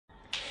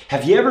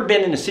Have you ever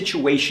been in a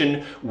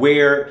situation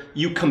where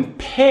you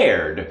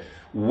compared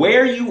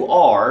where you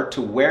are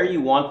to where you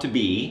want to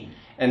be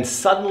and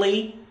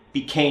suddenly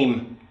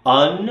became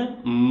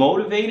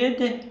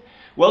unmotivated?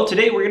 Well,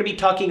 today we're going to be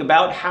talking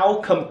about how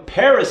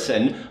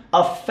comparison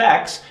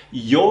affects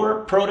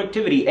your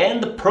productivity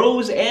and the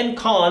pros and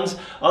cons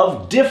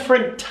of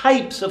different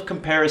types of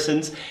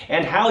comparisons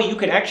and how you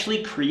can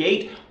actually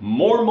create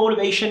more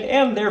motivation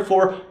and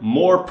therefore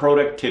more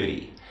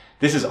productivity.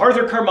 This is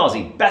Arthur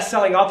Carmazzi,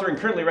 best-selling author and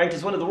currently ranked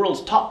as one of the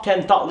world's top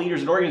 10 thought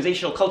leaders in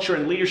organizational culture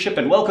and leadership,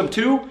 and welcome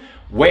to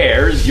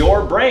Where's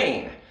Your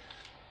Brain?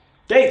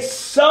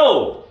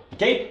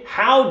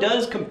 How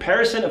does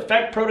comparison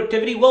affect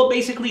productivity? Well,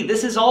 basically,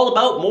 this is all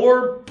about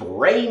more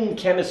brain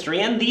chemistry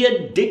and the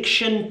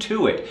addiction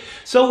to it.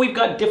 So we've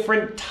got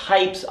different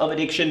types of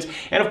addictions.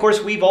 And of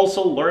course, we've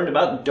also learned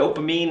about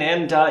dopamine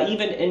and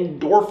even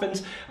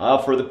endorphins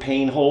for the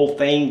pain whole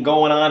thing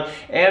going on.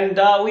 And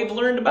we've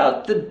learned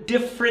about the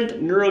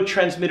different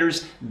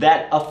neurotransmitters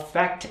that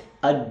affect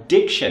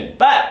addiction.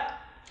 But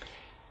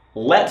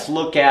let's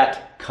look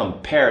at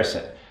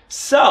comparison.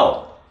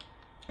 So,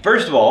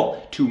 first of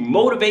all, to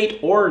motivate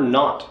or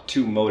not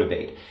to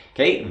motivate.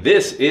 Okay,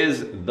 this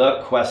is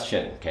the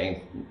question.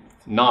 Okay,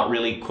 not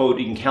really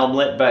quoting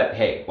Hamlet, but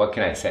hey, what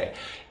can I say?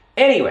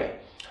 Anyway,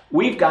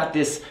 we've got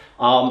this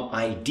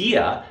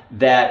idea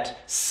that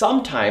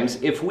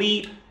sometimes if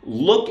we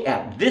look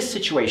at this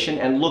situation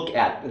and look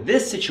at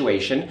this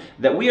situation,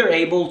 that we are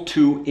able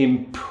to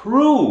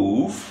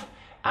improve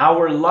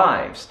our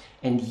lives.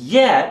 And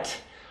yet,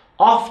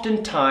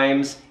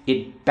 oftentimes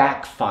it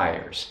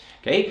backfires.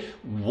 Okay,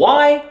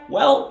 why?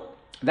 Well,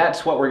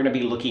 that's what we're going to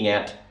be looking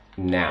at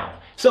now.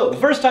 So the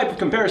first type of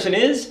comparison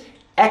is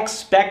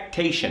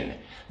expectation.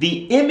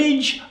 The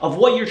image of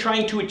what you're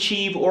trying to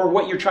achieve or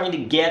what you're trying to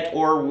get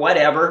or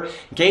whatever,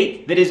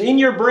 okay, that is in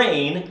your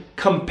brain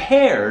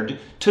compared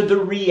to the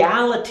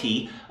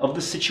reality of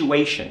the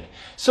situation.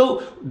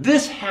 So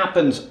this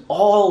happens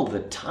all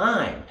the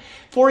time.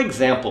 For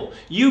example,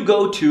 you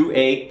go to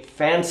a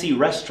fancy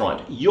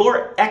restaurant.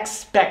 Your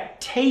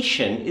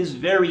expectation is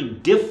very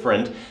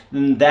different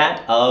than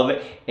that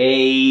of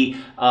a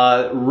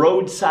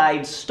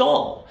roadside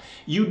stall.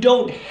 You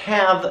don't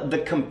have the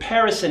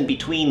comparison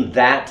between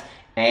that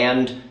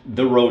and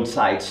the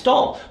roadside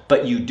stall,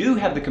 but you do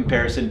have the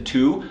comparison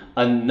to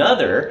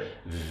another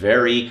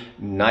very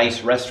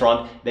nice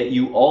restaurant that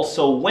you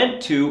also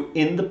went to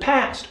in the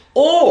past.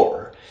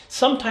 Or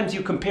sometimes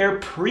you compare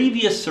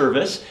previous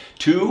service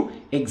to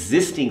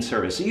existing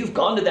service. So you've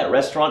gone to that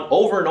restaurant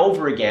over and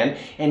over again,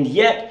 and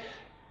yet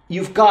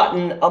you've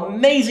gotten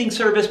amazing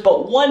service,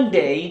 but one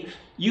day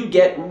you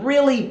get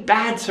really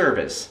bad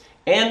service.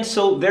 And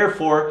so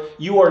therefore,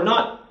 you are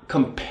not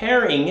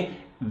comparing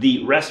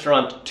the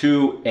restaurant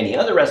to any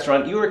other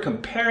restaurant, you are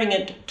comparing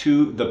it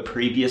to the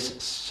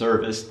previous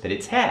service that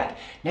it's had.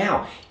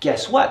 Now,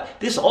 guess what?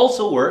 This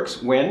also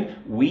works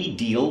when we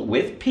deal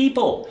with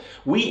people.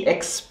 We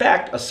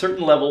expect a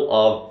certain level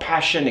of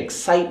passion,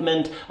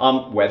 excitement,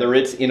 whether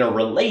it's in a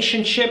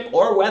relationship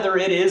or whether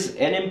it is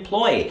an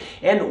employee.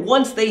 And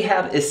once they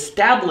have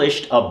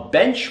established a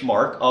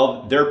benchmark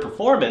of their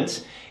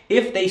performance,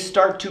 if they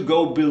start to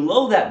go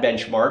below that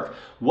benchmark,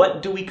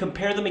 what do we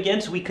compare them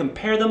against? We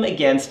compare them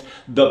against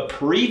the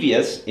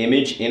previous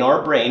image in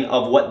our brain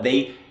of what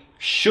they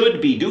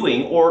should be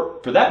doing, or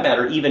for that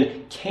matter,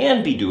 even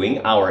can be doing,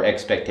 our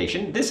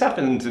expectation. This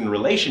happens in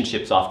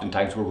relationships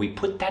oftentimes where we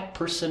put that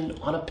person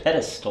on a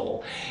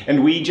pedestal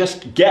and we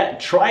just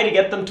try to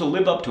get them to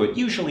live up to it,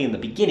 usually in the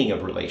beginning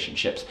of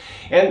relationships.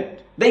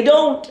 And they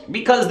don't,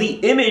 because the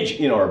image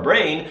in our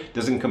brain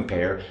doesn't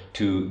compare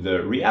to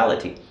the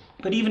reality.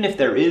 But even if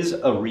there is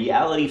a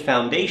reality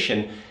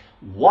foundation,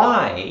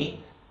 why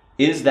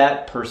is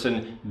that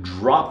person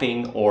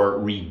dropping or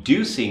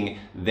reducing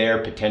their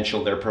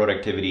potential, their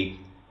productivity,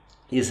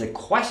 is a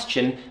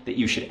question that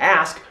you should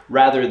ask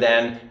rather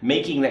than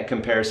making that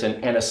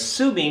comparison and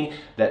assuming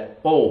that,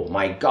 oh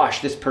my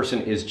gosh, this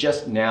person is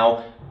just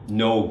now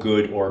no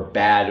good or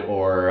bad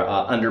or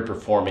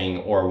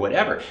underperforming or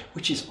whatever,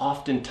 which is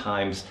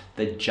oftentimes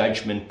the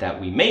judgment that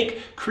we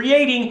make,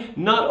 creating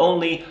not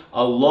only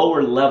a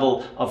lower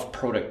level of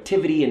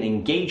productivity and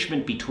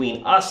engagement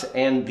between us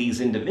and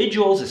these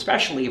individuals,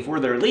 especially if we're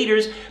their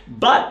leaders,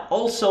 but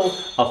also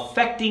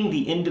affecting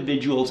the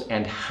individuals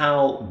and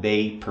how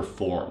they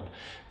perform.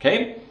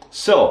 Okay,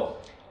 so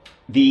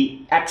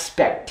the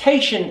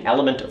expectation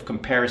element of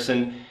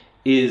comparison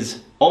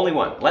is only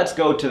one. Let's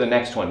go to the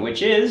next one,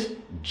 which is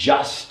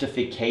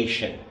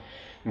justification.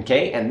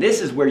 Okay, and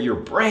this is where your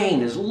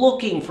brain is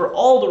looking for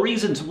all the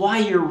reasons why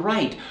you're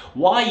right,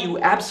 why you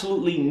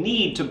absolutely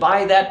need to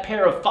buy that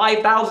pair of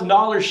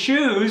 $5,000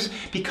 shoes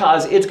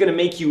because it's going to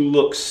make you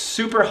look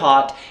super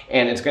hot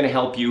and it's going to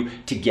help you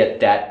to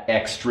get that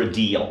extra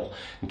deal.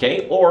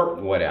 Okay, or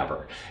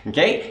whatever.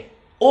 Okay,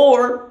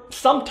 or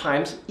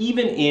sometimes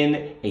even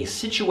in a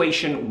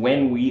situation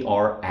when we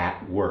are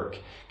at work.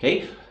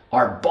 Okay,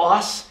 our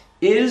boss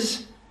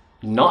is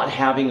not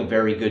having a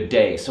very good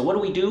day. So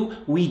what do?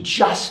 We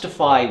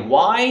justify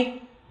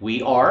why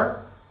we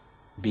are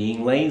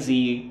being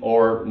lazy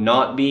or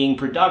not being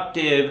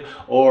productive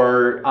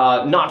or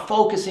not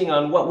focusing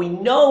on what we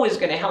know is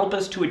going to help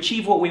us to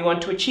achieve what we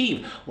want to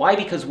achieve. Why?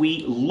 Because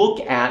we look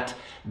at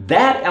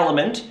that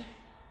element,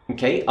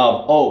 okay,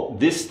 of, oh,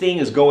 this thing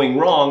is going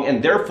wrong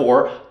and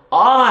therefore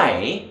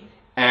I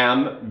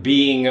am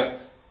being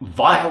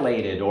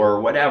violated or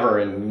whatever,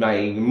 and my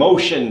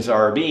emotions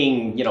are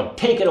being,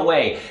 taken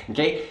away,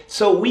 okay?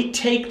 So we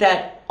take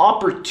that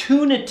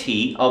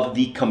opportunity of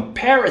the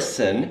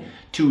comparison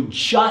to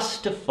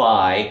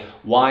justify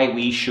why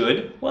we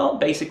should, well,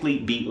 basically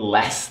be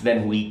less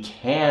than we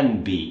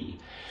can be,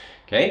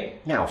 okay?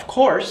 Now, of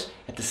course,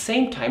 at the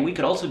same time, we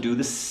could also do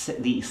the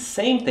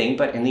same thing,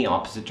 but in the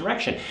opposite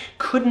direction.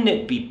 Couldn't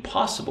it be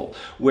possible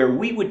where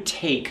we would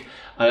take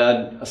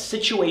a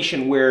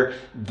situation where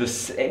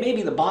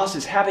maybe the boss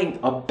is having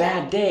a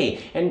bad day,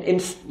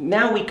 and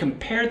now we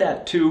compare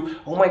that to,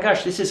 oh my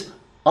gosh, this is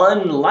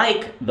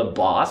unlike the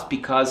boss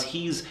because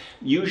he's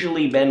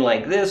usually been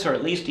like this, or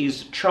at least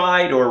he's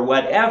tried or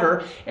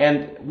whatever,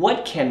 and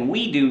what can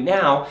we do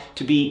now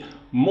to be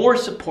more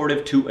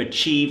supportive to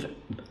achieve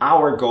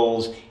our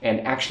goals and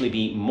actually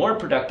be more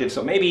productive,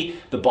 so maybe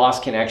the boss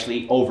can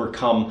actually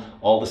overcome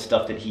all the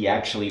stuff that he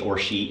actually or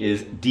she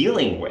is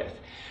dealing with.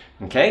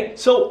 Okay,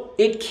 so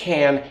it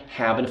can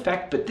have an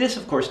effect, but this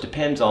of course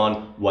depends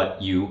on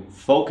what you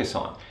focus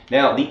on.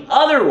 Now, the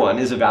other one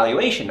is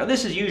evaluation. Now,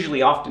 this is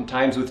usually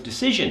oftentimes with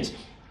decisions.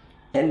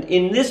 And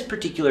in this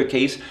particular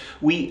case,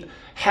 we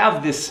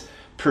have this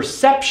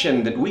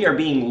perception that we are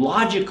being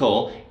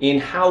logical in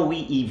how we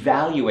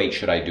evaluate,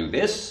 should I do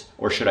this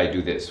or should I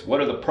do this? What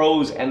are the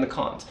pros and the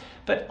cons?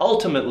 But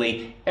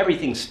ultimately,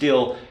 everything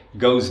still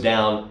goes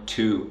down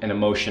to an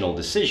emotional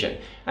decision.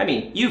 I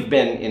mean, you've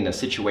been in a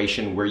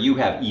situation where you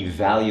have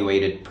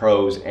evaluated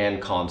pros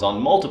and cons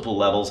on multiple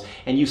levels,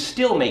 and you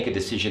still make a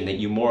decision that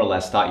you more or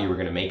less thought you were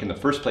going to make in the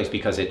first place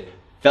because it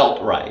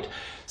felt right.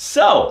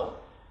 So,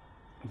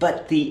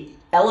 but the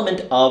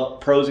element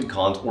of pros and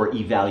cons or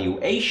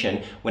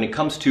evaluation when it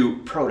comes to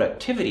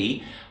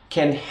productivity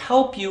can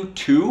help you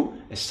to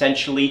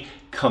essentially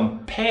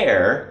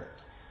compare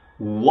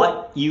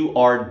what you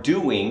are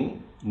doing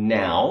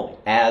now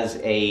as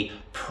a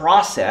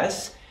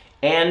process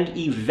and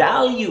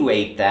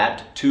evaluate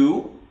that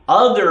to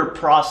other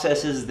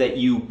processes that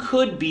you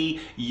could be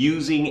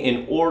using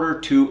in order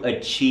to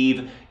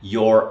achieve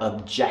your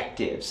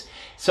objectives.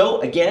 So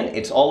again,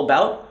 it's all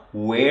about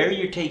where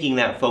you're taking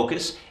that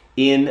focus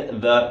in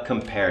the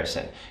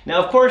comparison.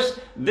 Now, of course,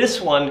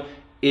 this one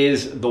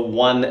is the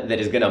one that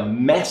is going to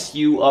mess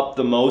you up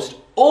the most,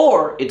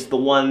 or it's the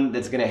one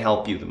that's going to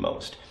help you the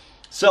most.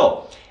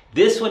 So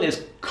this one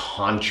is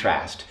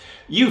contrast.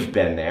 You've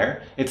been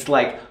there. It's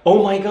like,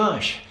 oh my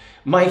gosh,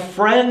 my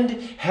friend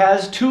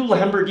has 2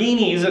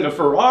 Lamborghinis and a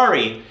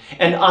Ferrari,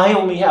 and I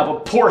only have a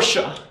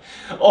Porsche.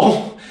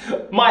 Oh,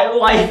 my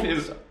life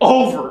is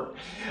over.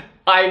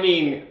 I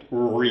mean,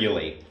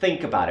 really,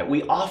 think about it.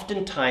 We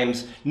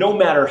oftentimes, no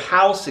matter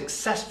how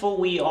successful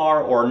we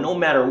are or no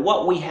matter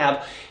what we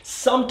have,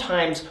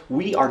 sometimes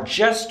we are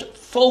just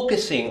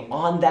focusing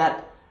on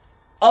that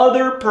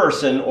other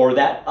person or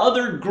that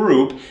other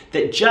group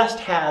that just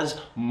has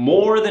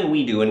more than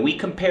we do, and we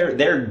compare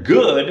their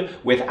good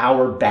with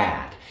our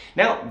bad.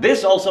 Now,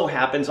 this also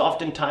happens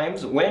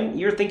oftentimes when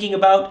you're thinking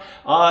about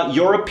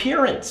your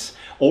appearance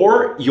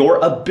or your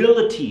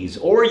abilities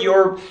or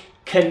your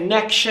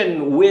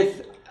connection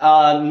with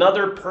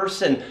another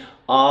person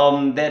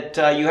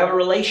that you have a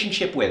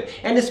relationship with,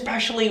 and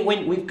especially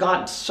when we've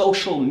got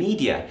social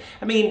media.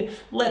 I mean,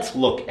 let's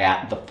look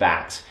at the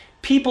facts.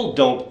 People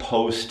don't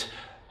post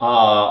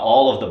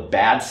all of the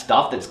bad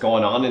stuff that's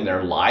going on in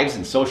their lives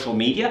in social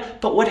media,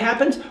 but what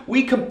happens?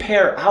 We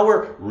compare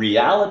our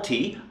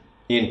reality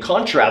in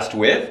contrast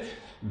with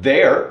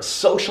their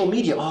social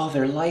media. Oh,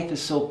 their life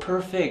is so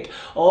perfect.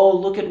 Oh,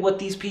 look at what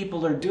these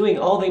people are doing.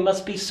 Oh, they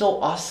must be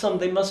so awesome.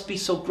 They must be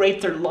so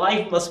great. Their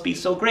life must be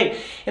so great.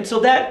 And so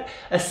that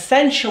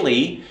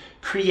essentially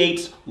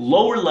creates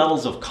lower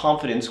levels of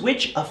confidence,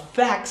 which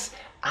affects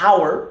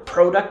our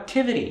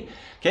productivity.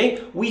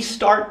 Okay? We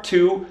start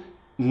to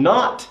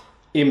not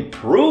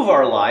improve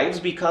our lives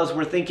because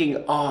we're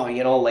thinking,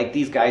 oh, like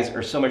these guys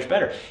are so much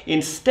better.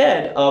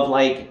 Instead of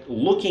like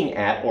looking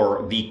at,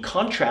 or the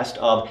contrast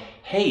of,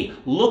 hey,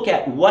 look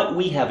at what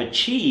we have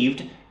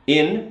achieved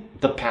in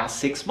the past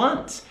 6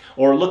 months,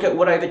 or look at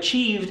what I've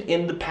achieved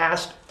in the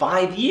past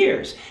 5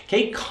 years.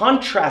 Okay,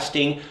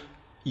 contrasting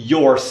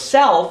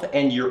yourself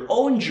and your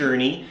own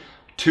journey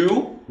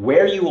to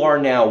where you are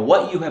now,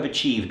 what you have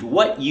achieved,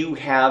 what you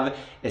have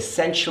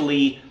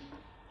essentially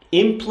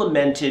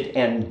implemented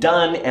and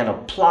done and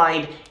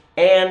applied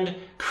and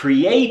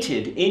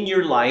created in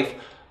your life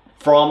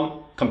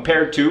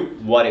compared to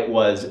what it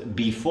was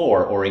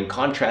before, or in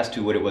contrast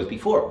to what it was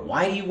before.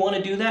 Why do you want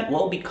to do that?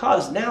 Well,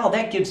 because now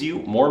that gives you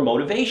more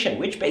motivation,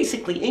 which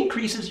basically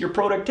increases your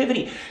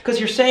productivity, because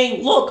you're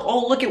saying,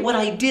 look at what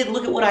I did,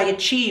 look at what I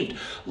achieved,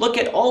 look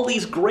at all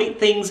these great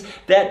things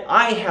that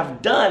I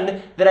have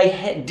done that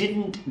I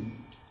didn't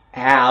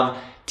have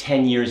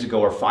 10 years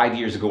ago or 5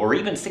 years ago or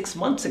even 6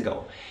 months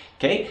ago.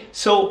 Okay,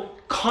 so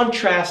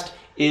Contrast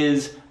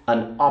is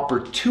an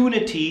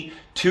opportunity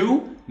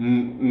to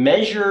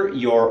measure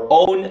your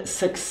own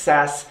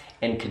success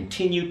and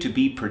continue to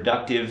be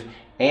productive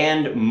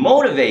and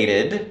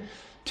motivated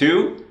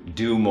to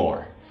do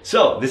more.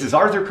 So this is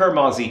Arthur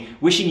Carmazzi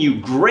wishing you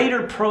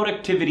greater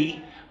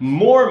productivity,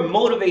 more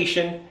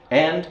motivation,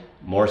 and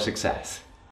more success.